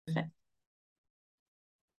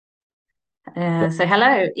Yep. So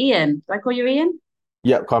hello, Ian. Do I call you Ian?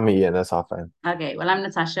 Yep, call me Ian. That's all fine. Okay, well, I'm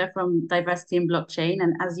Natasha from Diversity in Blockchain.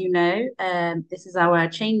 And as you know, this is our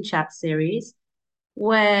ChainChat series Yep.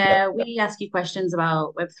 where we ask you questions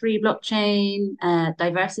about Web3 blockchain,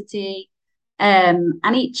 diversity, and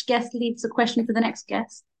each guest leaves a question for the next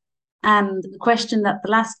guest. And the question that the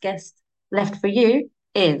last guest left for you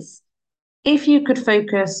is, if you could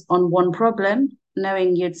focus on one problem,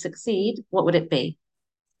 knowing you'd succeed, what would it be?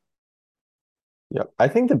 Yep. I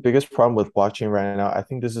think the biggest problem with blockchain right now, I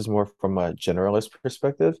think this is more from a generalist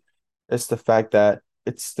perspective, is the fact that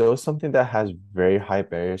it's still something that has very high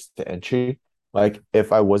barriers to entry. Like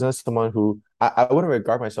if I wasn't someone who I wouldn't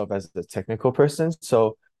regard myself as a technical person.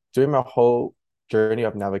 So during my whole journey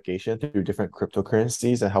of navigation through different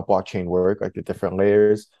cryptocurrencies and how blockchain work, like the different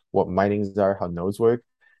layers, what minings are, how nodes work,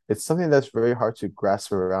 it's something that's very hard to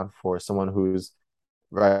grasp around for someone who's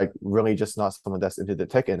right really just not someone that's into the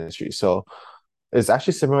tech industry. So it's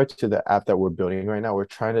actually similar to the app that we're building right now. We're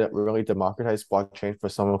trying to really democratize blockchain for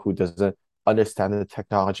someone who doesn't understand the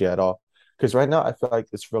technology at all. Because right now, I feel like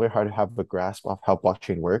it's really hard to have a grasp of how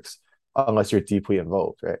blockchain works unless you're deeply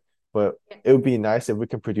involved, right? But it would be nice if we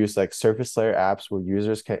can produce like surface layer apps where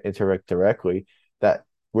users can interact directly, that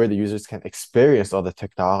where the users can experience all the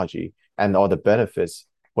technology and all the benefits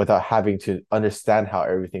without having to understand how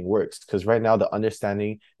everything works. Because right now, the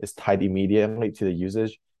understanding is tied immediately to the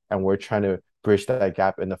usage, and we're trying to bridge that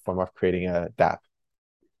gap in the form of creating a DApp.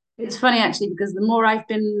 It's funny actually because the more I've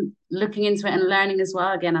been looking into it and learning as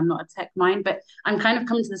well, again, I'm not a tech mind, but I'm kind of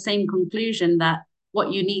coming to the same conclusion that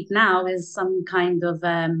what you need now is some kind of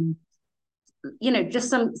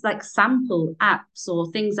just some like sample apps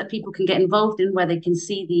or things that people can get involved in where they can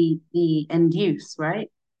see the end use,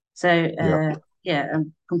 right? So Yep. yeah,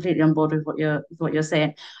 I'm completely on board with what you're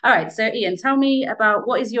saying. All right, so Ian, tell me about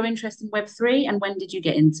what is your interest in Web3 and when did you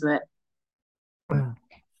get into it?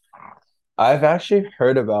 I've actually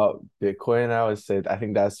heard about Bitcoin. I would say I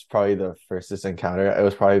think that's probably the firstest encounter. It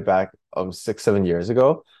was probably back 6, 7 years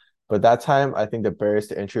ago. But that time I think the barriers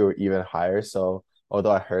to entry were even higher. So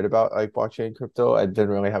although I heard about like blockchain crypto, I didn't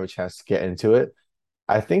really have a chance to get into it.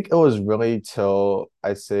 I think it was really till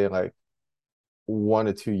I'd say like 1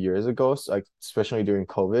 or 2 years ago, so like especially during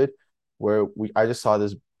COVID, where we I just saw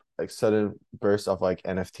this like sudden burst of like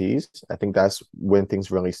NFTs. I think that's when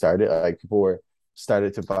things really started. Like people were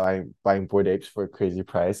started to buying Bored Apes for a crazy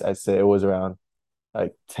price. I'd say it was around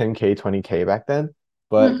like 10K, 20K back then.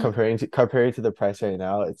 But comparing to the price right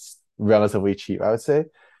now, it's relatively cheap, I would say.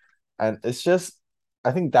 And it's just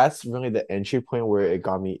I think that's really the entry point where it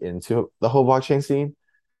got me into the whole blockchain scene.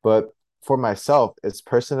 But for myself, it's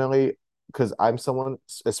personally because I'm someone,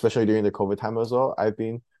 especially during the COVID time as well, I've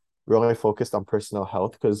been really focused on personal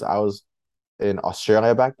health because I was in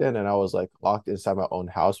Australia back then and I was like locked inside my own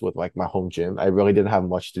house with like my home gym. I really didn't have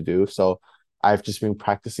much to do. So I've just been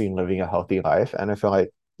practicing living a healthy life. And I feel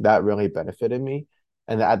like that really benefited me.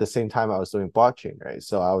 And at the same time, I was doing blockchain, right?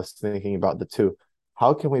 So I was thinking about the two.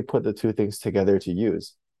 How can we put the two things together to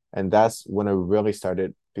use? And that's when I really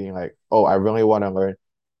started being like, oh, I really want to learn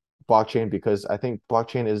blockchain because I think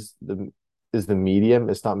blockchain is the medium,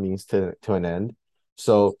 it's not means to an end.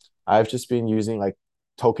 So I've just been using like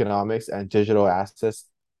tokenomics and digital assets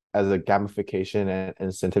as a gamification and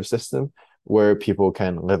incentive system where people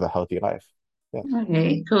can live a healthy life. Yeah,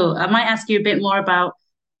 Okay, cool. I might ask you a bit more about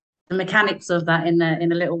the mechanics of that in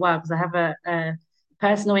a little while because I have a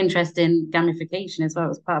personal interest in gamification as well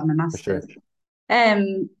as part of my for master's.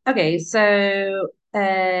 sure. Okay, so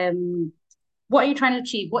what are you trying to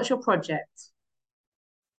achieve? What's your project?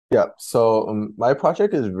 Yeah. So my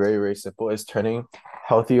project is very, very simple. It's turning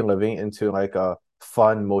healthy living into like a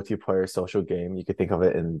fun multiplayer social game. You could think of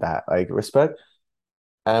it in that like respect.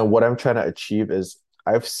 And what I'm trying to achieve is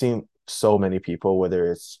I've seen so many people,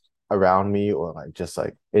 whether it's around me or like just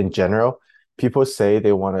like in general, people say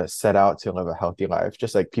they want to set out to live a healthy life,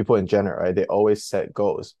 just like people in general, right? They always set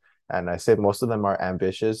goals. And I say most of them are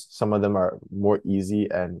ambitious, some of them are more easy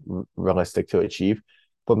and realistic to achieve.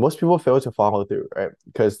 But most people fail to follow through, right?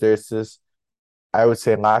 Because there's this, I would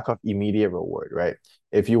say, lack of immediate reward, right?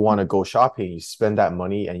 If you want to go shopping, you spend that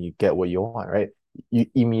money and you get what you want, right? You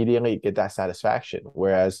immediately get that satisfaction.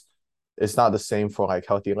 Whereas it's not the same for like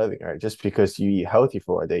healthy living, right? Just because you eat healthy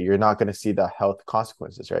for a day, you're not going to see the health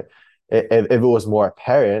consequences, right? If it was more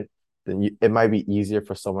apparent, then it might be easier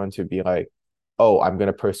for someone to be like, oh, I'm going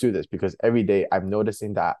to pursue this because every day I'm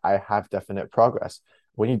noticing that I have definite progress.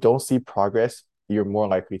 When you don't see progress, you're more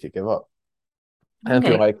likely to give up. And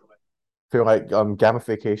Okay. through like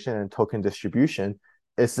gamification and token distribution,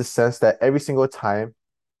 it's the sense that every single time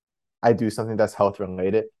I do something that's health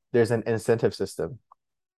related, there's an incentive system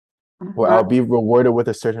where I'll be rewarded with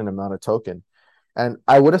a certain amount of token. And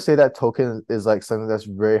I wouldn't say that token is like something that's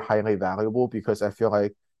very highly valuable because I feel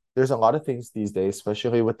like there's a lot of things these days,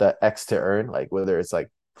 especially with the X to earn, like whether it's like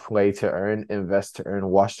play to earn, invest to earn,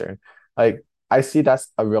 watch to earn. Like I see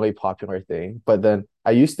that's a really popular thing. But then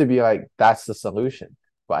I used to be like, that's the solution.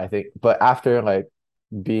 But after like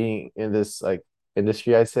being in this like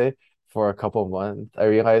industry, I say for a couple of months, I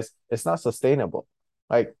realized it's not sustainable.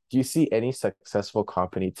 Like, do you see any successful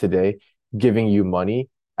company today giving you money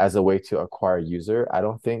as a way to acquire user? I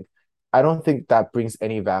don't think that brings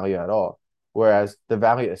any value at all. Whereas the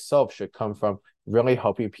value itself should come from really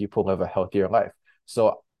helping people live a healthier life.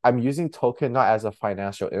 So I'm using token not as a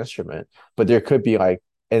financial instrument, but there could be like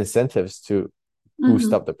incentives to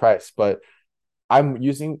boost Mhm. up the price. But I'm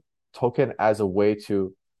using token as a way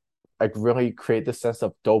to like really create the sense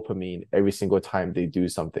of dopamine every single time they do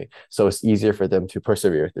something. So it's easier for them to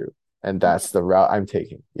persevere through. And that's the route I'm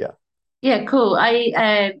taking. Yeah. Yeah, cool.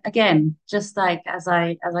 I again, just like as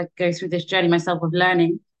I go through this journey myself of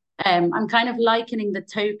learning, I'm kind of likening the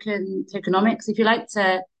tokenomics, if you like,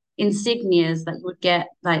 to insignias that you would get.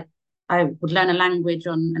 Like I would learn a language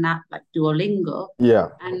on an app like Duolingo, Yeah.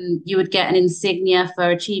 and you would get an insignia for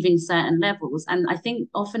achieving certain levels. And I think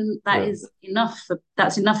often that Yeah. is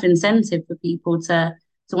that's enough incentive for people to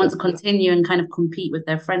want Yeah. to continue and kind of compete with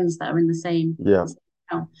their friends that are in the Yeah. same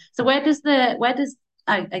realm. So where does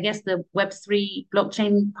I guess the Web3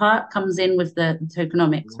 blockchain part comes in with the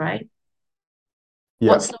tokenomics, right?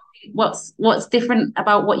 Yeah. What's what's different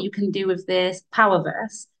about what you can do with this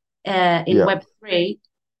PowerVerse in Yeah. Web3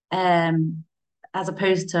 um, as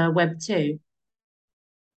opposed to Web2?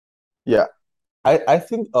 Yeah. I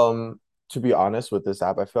think to be honest with this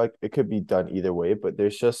app, I feel like it could be done either way, but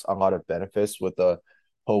there's just a lot of benefits with the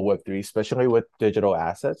whole Web3, especially with digital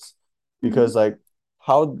assets, Mm-hmm. because like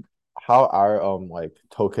how how our like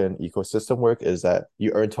token ecosystem work is that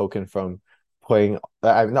you earn token from playing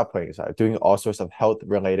I'm not playing, sorry, doing all sorts of health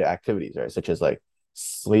related activities, right? Such as like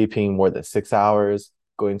sleeping more than 6 hours,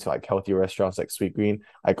 going to like healthy restaurants like Sweet Green,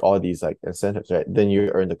 like all these like incentives, right? Then you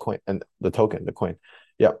earn the coin and the token, the coin.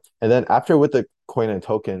 Yeah. And then after with the coin and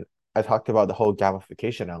token, I talked about the whole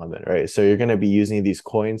gamification element, right? So you're going to be using these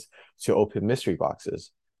coins to open mystery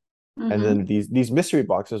boxes. And Mm-hmm. then these mystery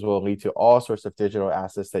boxes will lead to all sorts of digital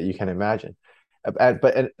assets that you can imagine.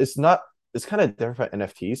 But it's not it's kind of different for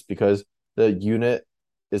NFTs because the unit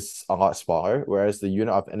is a lot smaller, whereas the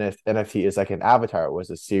unit of NFT is like an avatar, it was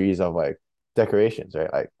a series of like decorations,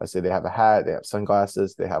 right? Like let's say they have a hat, they have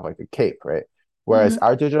sunglasses, they have like a cape, right? Whereas Mm-hmm.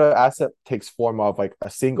 our digital asset takes form of like a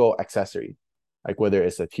single accessory, like whether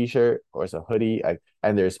it's a t-shirt or it's a hoodie, like,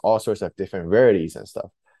 and there's all sorts of different rarities and stuff.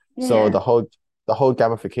 So Yeah. the whole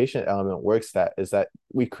gamification element works that is that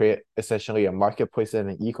we create essentially a marketplace and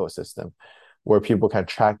an ecosystem where people can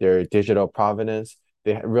track their digital provenance.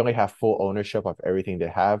 They really have full ownership of everything they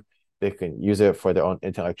have. They can use it for their own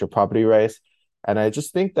intellectual property rights. And I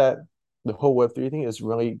just think that the whole Web3 thing is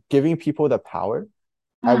really giving people the power.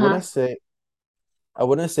 I Uh-huh. wouldn't say I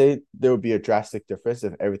wouldn't say there would be a drastic difference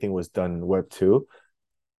if everything was done in Web2.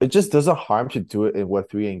 It just doesn't harm to do it in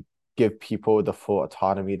Web3 and give people the full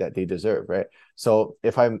autonomy that they deserve, right? So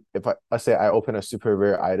if I let's say I open a super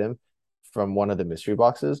rare item from one of the mystery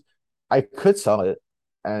boxes, I could sell it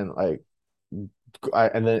and like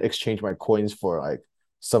and then exchange my coins for like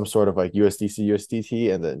some sort of like USDC,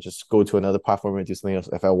 USDT, and then just go to another platform and do something else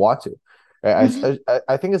if I want to. Right? Mm-hmm.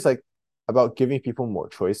 I think it's like about giving people more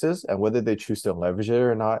choices and whether they choose to leverage it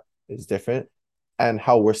or not is different. And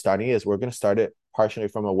how we're starting is we're going to start it partially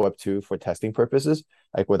from a Web2 for testing purposes,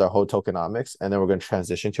 like with our whole tokenomics, and then we're going to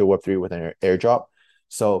transition to a Web3 with an airdrop.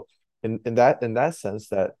 So in that sense,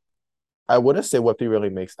 that I wouldn't say Web3 really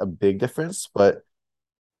makes a big difference, but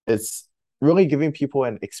it's really giving people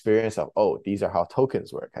an experience of, oh, these are how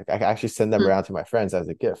tokens work. I can actually send them around to my friends as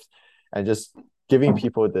a gift and just giving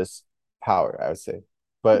people this power, I would say.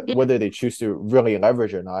 But Yeah. whether they choose to really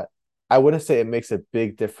leverage or not, I wouldn't say it makes a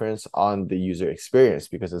big difference on the user experience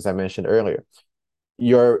because as I mentioned earlier,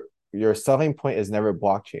 your selling point is never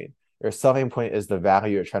blockchain. Your selling point is the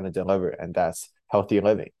value you're trying to deliver, and that's healthy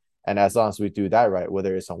living. And as long as we do that right,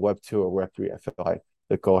 whether it's on Web2 or Web3, I feel like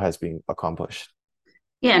the goal has been accomplished.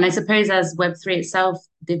 Yeah, and I suppose as Web3 itself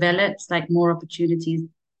develops, like more opportunities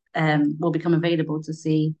will become available to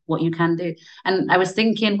see what you can do. And I was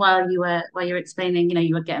thinking while you were explaining,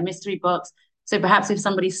 you would get a mystery box. So perhaps if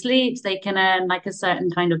somebody sleeps, they can earn like a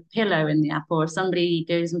certain kind of pillow in the app, or if somebody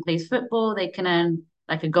goes and plays football, they can earn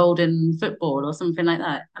like a golden football or something like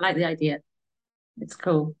that. I like the idea. It's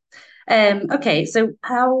cool. Okay, so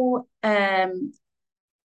how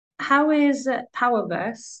is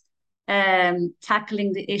Powerverse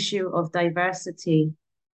tackling the issue of diversity.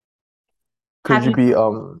 Could Have you you? be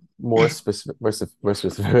more specific, more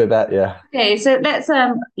specific with that? Yeah. Okay, so let's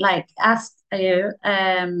like ask you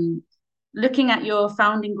looking at your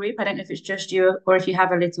founding group, I don't know if it's just you or if you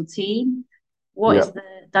have a little team, Yeah. what is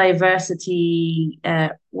the diversity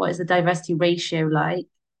ratio like?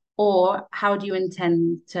 Or how do you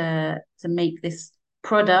intend to make this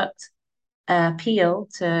product appeal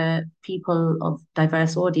to people of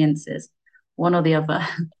diverse audiences? One or the other.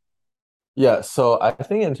 Yeah, so I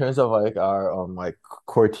think in terms of like our like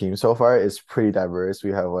core team so far, it's pretty diverse.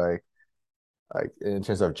 We have like in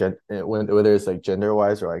terms of whether it's like gender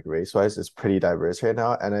wise or like race wise, it's pretty diverse right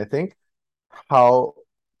now. And I think how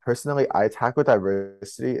personally I tackle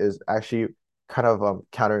diversity is actually kind of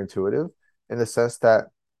counterintuitive in the sense that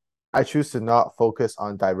I choose to not focus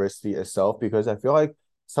on diversity itself because I feel like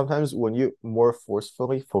sometimes when you more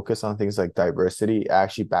forcefully focus on things like diversity, it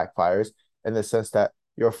actually backfires in the sense that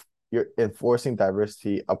you're enforcing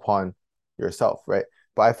diversity upon yourself, right?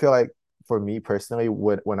 But I feel like for me personally,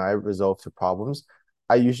 when I resolve to problems,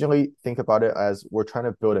 I usually think about it as we're trying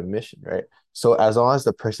to build a mission, right? So as long as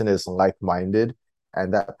the person is like-minded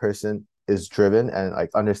and that person is driven and like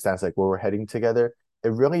understands like where we're heading together, it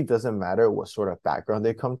really doesn't matter what sort of background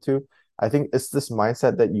they come to. I think it's this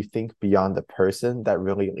mindset that you think beyond the person that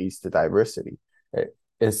really leads to diversity, right?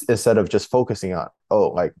 Instead of just focusing on, oh,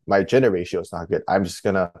 like my gender ratio is not good. I'm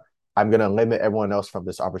gonna limit everyone else from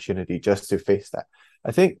this opportunity just to face that.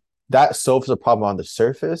 I think that solves the problem on the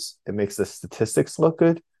surface. It makes the statistics look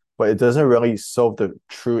good, but it doesn't really solve the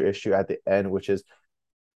true issue at the end, which is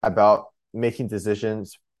about making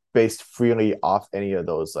decisions based freely off any of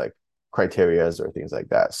those like criterias or things like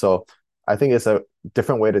that. So I think it's a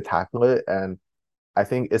different way to tackle it. And I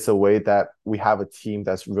think it's a way that we have a team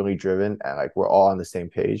that's really driven and like we're all on the same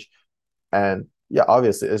page. And yeah,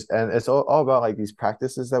 obviously it's all about like these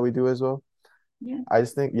practices that we do as well. Yeah. I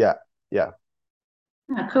just think, yeah, yeah.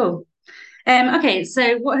 Ah, cool. Okay,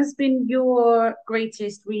 so what has been your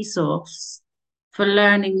greatest resource for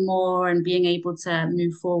learning more and being able to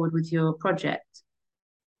move forward with your project?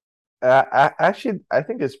 Actually, I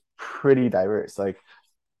think it's pretty diverse. Like,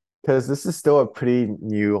 because this is still a pretty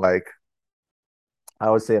new, like, I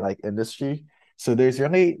would say, like industry. So there's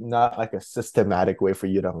really not like a systematic way for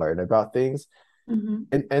you to learn about things. Hmm.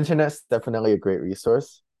 And internet's definitely a great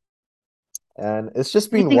resource. And it's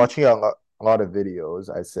just Do you been think, watching a lot of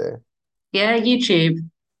videos, I'd say. yeah, YouTube.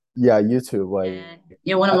 Yeah, YouTube. Yeah, Like,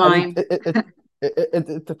 you're one of I mean, mine.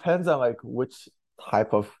 it depends on like which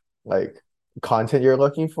type of like content you're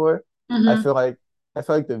looking for. I Hmm. feel like I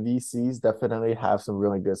feel like the VCs definitely have some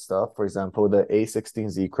really good stuff. For example, the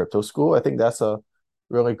A16Z Crypto School. I think that's a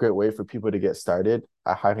really great way for people to get started.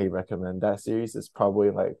 I highly recommend that series. It's probably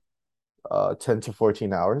like 10 to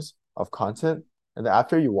 14 hours of content. And then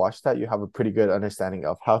after you watch that, you have a pretty good understanding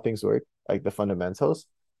of how things work, like the fundamentals.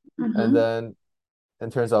 And Hmm. then in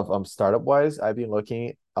terms of startup wise, I've been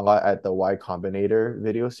looking a lot at the Y Combinator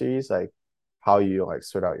video series, like how you like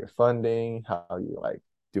sort out your funding, how you like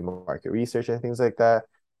do market research and things like that.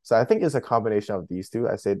 So I think it's a combination of these two.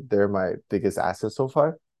 I say they're my biggest assets so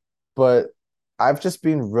far. But I've just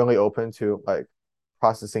been really open to like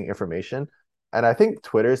processing information. And I think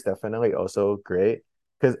Twitter is definitely also great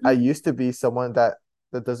because I used to be someone that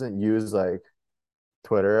doesn't use like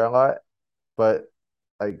Twitter a lot, but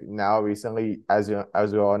like now recently, as we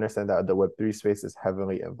all understand that the Web3 space is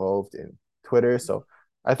heavily involved in Twitter. So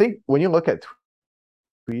I think when you look at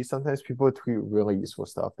tweets, sometimes people tweet really useful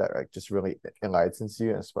stuff that like just really enlightens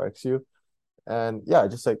you and sparks you. And yeah,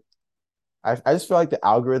 just like I just feel like the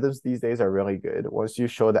algorithms these days are really good. Once you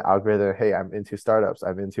show the algorithm, hey, I'm into startups,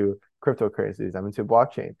 I'm into cryptocurrencies, I'm into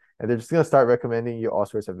blockchain, and they're just gonna start recommending you all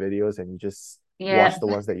sorts of videos, and you just Yeah, watch the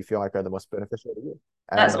ones that you feel like are the most beneficial to you.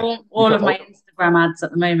 that's And you all can, of my oh, Instagram ads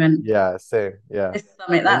at the moment. yeah, same, yeah, This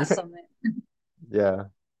summit, and you that can, summit. yeah,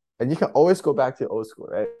 and you can always go back to old school,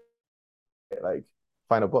 right? Like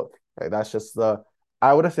find a book. Like that's just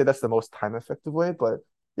I wouldn't say that's the most time effective way, but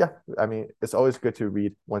yeah, I mean, it's always good to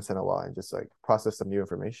read once in a while and just like process some new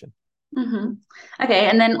information. Hmm. Okay,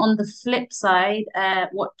 and then on the flip side,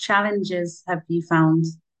 what challenges have you found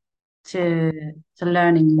to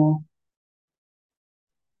learning more?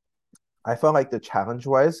 I felt like the challenge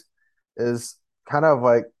wise is kind of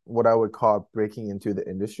like what I would call breaking into the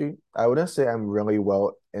industry. I wouldn't say I'm really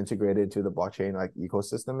well integrated into the blockchain like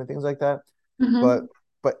ecosystem and things like that, but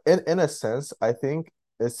Hmm. in a sense, I think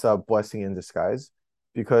it's a blessing in disguise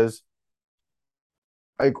because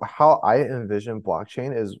like how I envision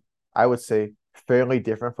blockchain is I would say fairly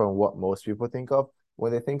different from what most people think of.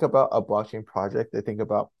 When they think about a blockchain project, they think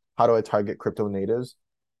about how do I target crypto natives?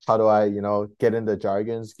 how do I, get in the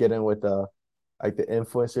jargons, get in with the like the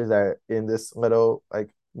influencers that are in this little like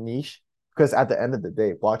niche. Because at the end of the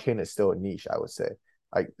day, blockchain is still a niche, I would say.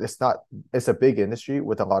 Like it's a big industry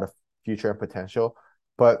with a lot of future and potential,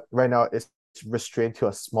 but right now it's restrained to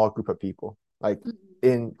a small group of people, like Mhm.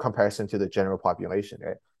 in comparison to the general population,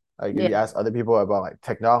 right? Like if Yeah. you ask other people about like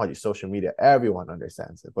technology, social media, everyone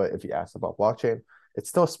understands it. But if you ask about blockchain, it's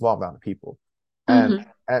still a small amount of people. And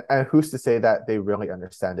Hmm. and who's to say that they really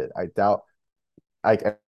understand it? I doubt like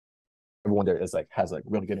everyone there is like has like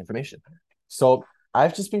really good information. So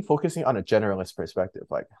I've just been focusing on a generalist perspective.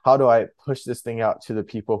 Like, how do I push this thing out to the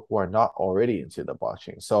people who are not already into the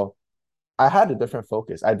blockchain? So I had a different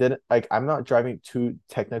focus. I didn't like I'm not driving too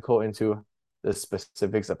technical into the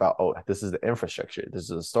specifics about, oh, this is the infrastructure, this is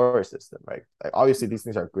the storage system, right? Like obviously these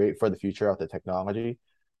things are great for the future of the technology,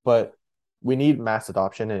 but we need mass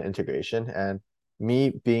adoption and integration. And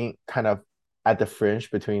me being kind of at the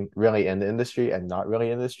fringe between really in the industry and not really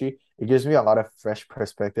in the industry, it gives me a lot of fresh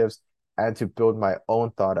perspectives and to build my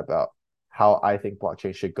own thought about how I think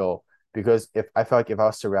blockchain should go. Because if I felt like if I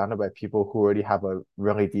was surrounded by people who already have a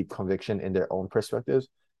really deep conviction in their own perspectives,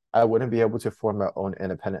 I wouldn't be able to form my own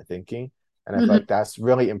independent thinking. And I feel like Hmm. that's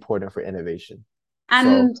really important for innovation.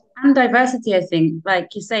 So And diversity, I think, like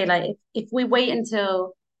you say, like if we wait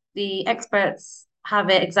until the experts have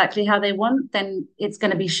it exactly how they want, then it's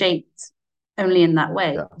going to be shaped only in that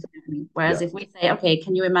way. yeah, Whereas yeah. if we say, okay,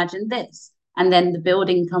 can you imagine this? And then the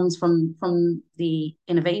building comes from the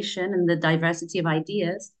innovation and the diversity of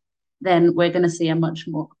ideas, then we're going to see a much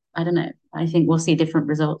more, I don't know, I think we'll see different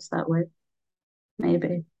results that way,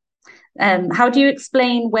 maybe. How do you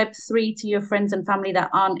explain Web3 to your friends and family that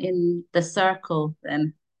aren't in the circle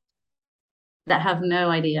then, that have no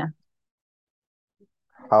idea?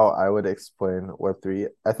 How I would explain Web3.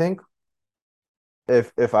 I think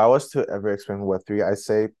if I was to ever explain Web3, I'd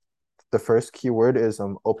say the first keyword is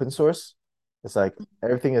open source. It's like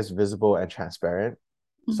everything is visible and transparent.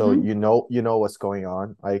 So Hmm. you know what's going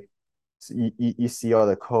on. Like so you see all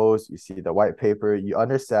the codes, you see the white paper, you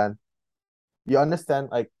understand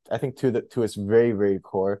like I think to its very, very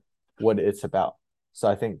core what it's about. So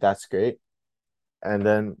I think that's great. And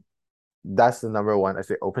then that's the number one. I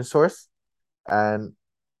say open source. And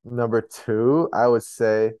number two, I would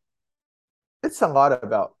say it's a lot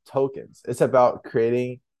about tokens. It's about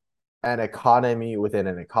creating an economy within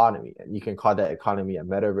an economy. And you can call that economy a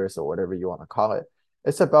metaverse or whatever you want to call it.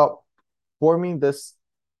 It's about forming this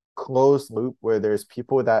closed loop where there's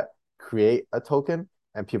people that create a token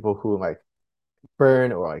and people who like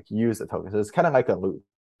burn or like use the token. So it's kind of like a loop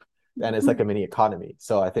and it's like a mini economy.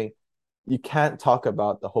 So I think you can't talk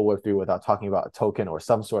about the whole Web3 without talking about a token or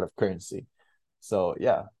some sort of currency. So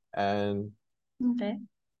yeah. And Okay.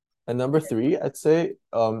 and number three, I'd say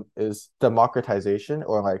is democratization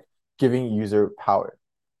or like giving user power.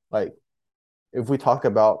 Like if we talk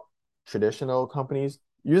about traditional companies,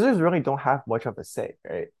 users really don't have much of a say,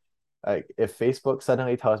 right? Like if Facebook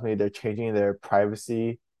suddenly tells me they're changing their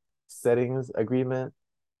privacy settings agreement,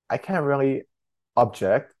 I can't really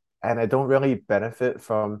object and I don't really benefit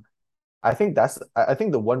from I think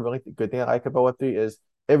the one really good thing I like about Web3 is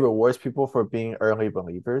it rewards people for being early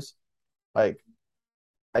believers. Like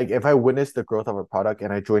like if I witness the growth of a product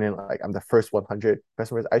and I join in like I'm the first 100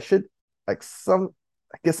 customers, I should like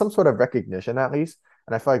get some sort of recognition at least.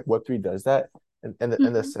 And I feel like Web3 does that in the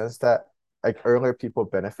Mhm. sense that like earlier people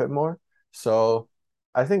benefit more. So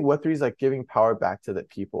I think Web3 is like giving power back to the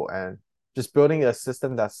people and just building a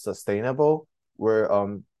system that's sustainable where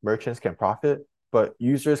merchants can profit, but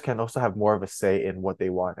users can also have more of a say in what they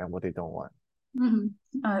want and what they don't want. Mhm.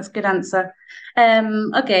 Oh, that's a good answer.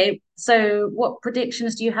 Okay, so what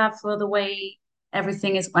predictions do you have for the way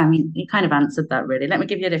everything is? I mean, you kind of answered that really. Let me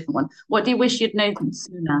give you a different one. What do you wish you'd known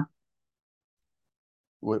sooner?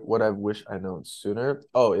 What I wish I known sooner.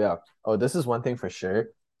 Oh yeah. Oh, this is one thing for sure,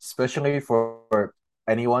 especially for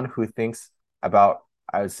anyone who thinks about,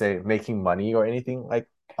 I would say, making money or anything like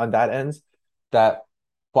on that end, that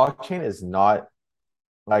blockchain is not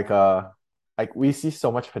like like we see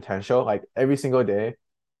so much potential. Like every single day,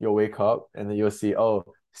 you'll wake up and then you'll see, oh,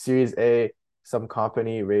 Series A, some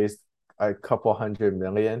company raised a couple hundred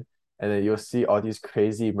million, and then you'll see all these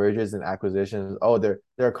crazy mergers and acquisitions. Oh, they're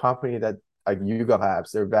a company that like Yuga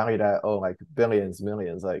Labs, they're valued at like billions,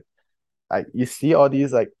 millions. Like you see all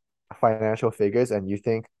these like financial figures, and you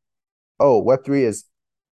think, oh, Web3 is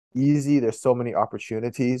easy. There's so many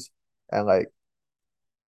opportunities, and like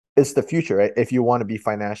it's the future, right? If you want to be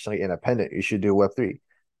financially independent, you should do Web3.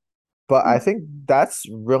 But I think that's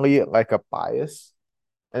really like a bias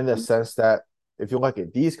in the sense that if you look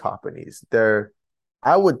at these companies,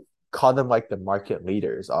 I would call them like the market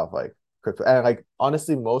leaders of like crypto. And like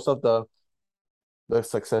honestly, most of the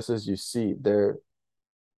successes you see,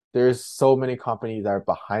 there's so many companies that are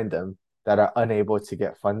behind them that are unable to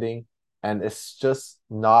get funding, and it's just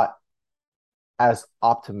not as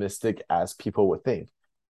optimistic as people would think.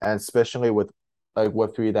 And especially with like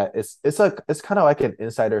Web3, that it's kind of like an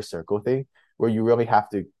insider circle thing where you really have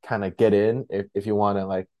to kind of get in if you want to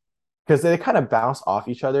like, because they kind of bounce off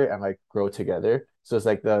each other and like grow together. So it's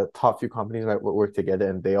like the top few companies might work together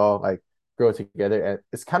and they all like grow together. And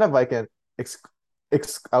it's kind of like an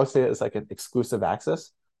I would say it's like an exclusive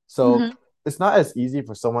access. So Hmm. it's not as easy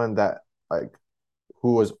for someone that like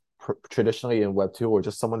who was traditionally in Web 2 or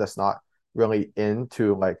just someone that's not really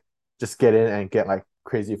into like just get in and get like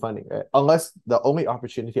crazy funding, right? Unless the only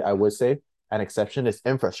opportunity I would say an exception is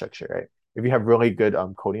infrastructure, right? If you have really good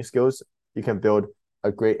coding skills, you can build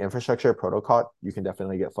a great infrastructure protocol, you can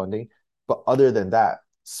definitely get funding. But other than that,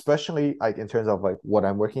 especially like in terms of like what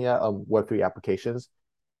I'm working at, Web3 applications,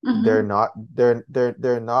 Hmm. they're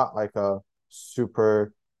not like a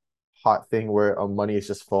super hot thing where money is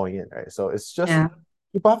just flowing in, right? So it's just Yeah.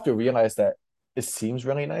 people have to realize that it seems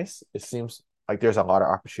really nice. It seems like there's a lot of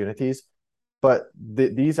opportunities, but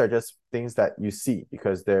these are just things that you see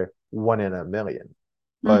because they're one in a million.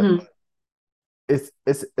 But Hmm.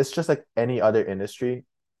 it's just like any other industry.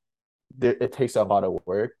 It takes a lot of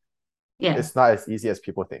work. Yeah. It's not as easy as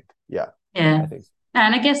people think. Yeah, Yeah. I think.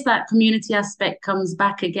 And I guess that community aspect comes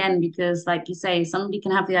back again because, like you say, somebody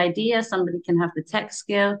can have the idea, somebody can have the tech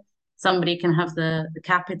skill, somebody can have the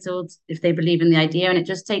capital if they believe in the idea, and it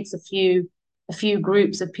just takes a few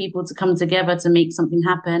groups of people to come together to make something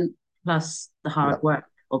happen, plus the hard Yeah, work,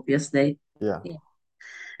 obviously. yeah. Yeah.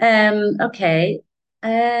 Okay.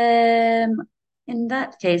 In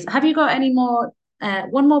that case, have you got any more?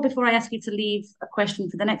 One more before I ask you to leave a question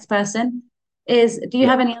for the next person is, do you Yeah.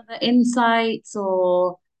 have any other insights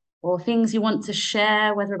or things you want to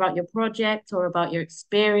share, whether about your project or about your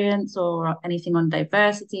experience or anything on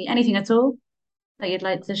diversity, anything at all that you'd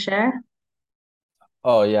like to share?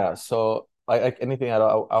 Oh yeah. So like anything at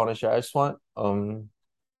all I want to share. I just want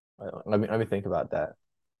let me think about that.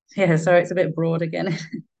 Yeah, sorry, it's a bit broad again.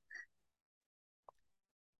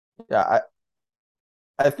 Yeah,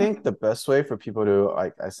 I think the best way for people to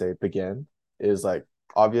like I say begin is like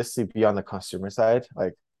obviously be on the consumer side,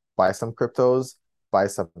 like buy some cryptos, buy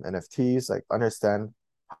some NFTs, like understand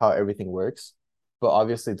how everything works. But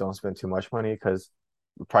obviously don't spend too much money because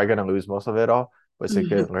you're probably gonna lose most of it all. But it's a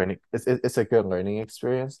good Mhm. learning it's a good learning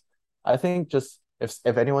experience. I think just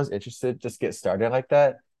if anyone's interested, just get started like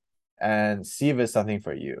that and see if it's something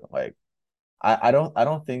for you. Like I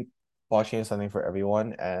don't think blockchain is something for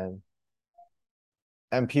everyone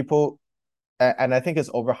and people and I think it's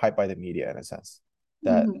overhyped by the media in a sense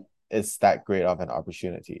that Mhm. it's that great of an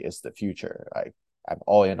opportunity. It's the future. Like I'm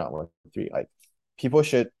all in on Web3. Like people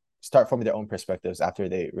should start from their own perspectives after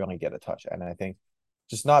they really get a touch. And I think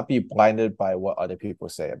just not be blinded by what other people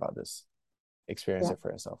say about this. Experience Yeah. it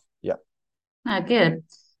for yourself. Yeah. Ah, good.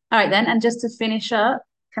 All right, then. And just to finish up,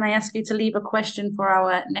 can I ask you to leave a question for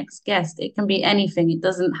our next guest? It can be anything. It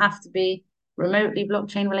doesn't have to be remotely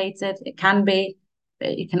blockchain related. It can be,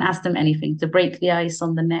 but you can ask them anything to break the ice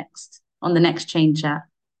on the next chain chat.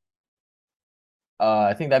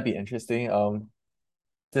 I think that'd be interesting.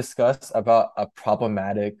 Discuss about a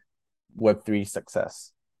problematic Web3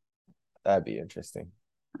 success. That'd be interesting.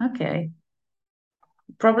 Okay.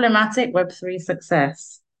 Problematic Web3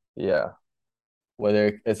 success. Yeah.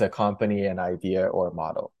 Whether it's a company, an idea, or a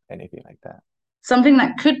model, anything like that. Something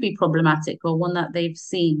that could be problematic or one that they've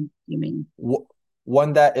seen, you mean?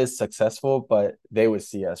 One that is successful, but they would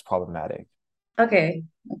see as problematic. Okay.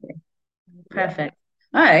 Okay. Yeah, Perfect.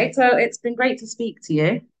 All right. So it's been great to speak to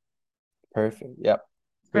you. perfect. Yep.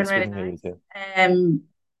 It's been Great really speaking to you nice. too.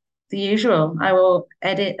 The usual. I will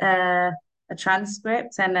edit a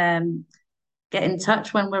transcript and get in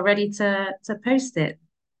touch when we're ready to post it.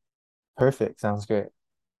 Perfect. Sounds great.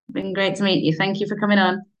 Been great to meet you. Thank you for coming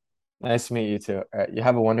on. Nice to meet you too. All right. You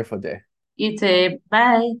have a wonderful day. You too.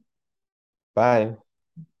 Bye. Bye.